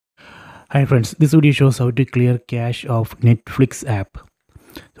Hi friends, this video shows how to clear cache of Netflix app.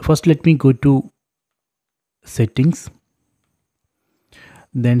 So first let me go to settings,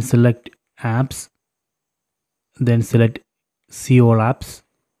 then select apps, then select see all apps.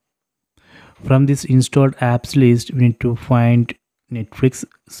 From this installed apps list, we need to find Netflix,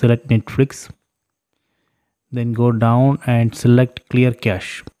 select Netflix, then go down and select clear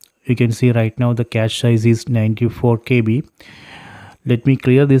cache. You can see right now the cache size is 94 KB. Let me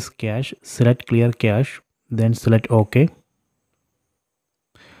clear this cache, select clear cache, then select OK.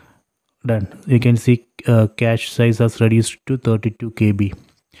 Done. You can see cache size has reduced to 32 KB.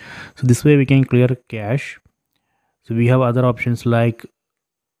 So this way we can clear cache. So we have other options like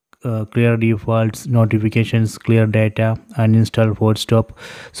clear defaults, notifications, clear data, uninstall force stop.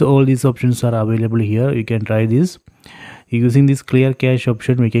 So all these options are available here. You can try this. Using this clear cache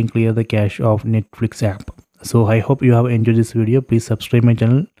option, we can clear the cache of Netflix app. So I hope you have enjoyed this video. Please subscribe my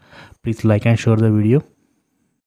channel. Please like and share the video.